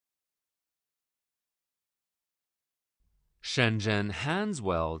Shenzhen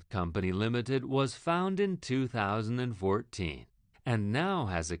Hansweld Company Limited was founded in 2014 and now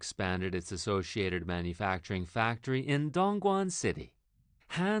has expanded its associated manufacturing factory in Dongguan City.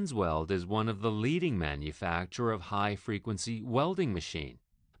 Hansweld is one of the leading manufacturers of high-frequency welding machine,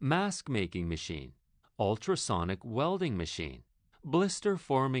 mask-making machine, ultrasonic welding machine, blister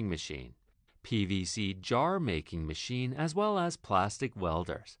forming machine, PVC jar-making machine, as well as plastic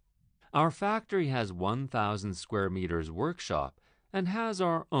welders. Our factory has 1,000 square meters workshop and has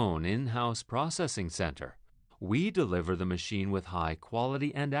our own in-house processing center. We deliver the machine with high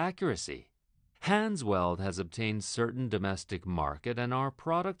quality and accuracy. Hansweld has obtained certain domestic market and our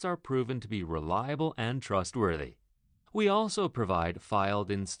products are proven to be reliable and trustworthy. We also provide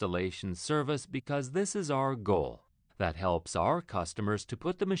filed installation service because this is our goal that helps our customers to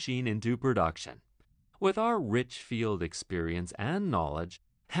put the machine into production. With our rich field experience and knowledge,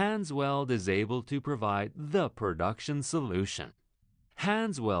 Hansweld is able to provide the production solution.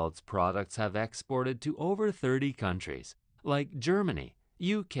 Hansweld's products have exported to over 30 countries like Germany,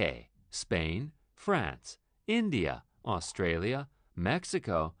 UK, Spain, France, India, Australia,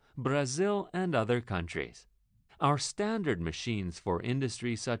 Mexico, Brazil, and other countries. Our standard machines for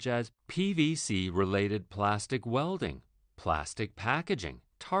industries such as PVC-related plastic welding, plastic packaging,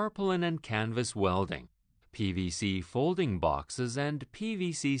 tarpaulin and canvas welding, PVC folding boxes and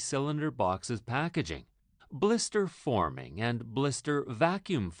PVC cylinder boxes packaging, blister forming and blister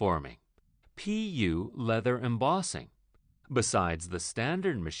vacuum forming, PU leather embossing. Besides the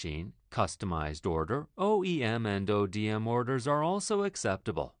standard machine, customized order, OEM and ODM orders are also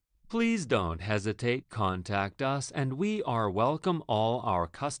acceptable. Please don't hesitate, contact us, and we are welcome all our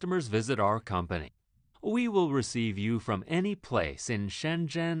customers visit our company. We will receive you from any place in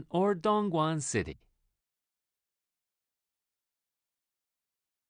Shenzhen or Dongguan City.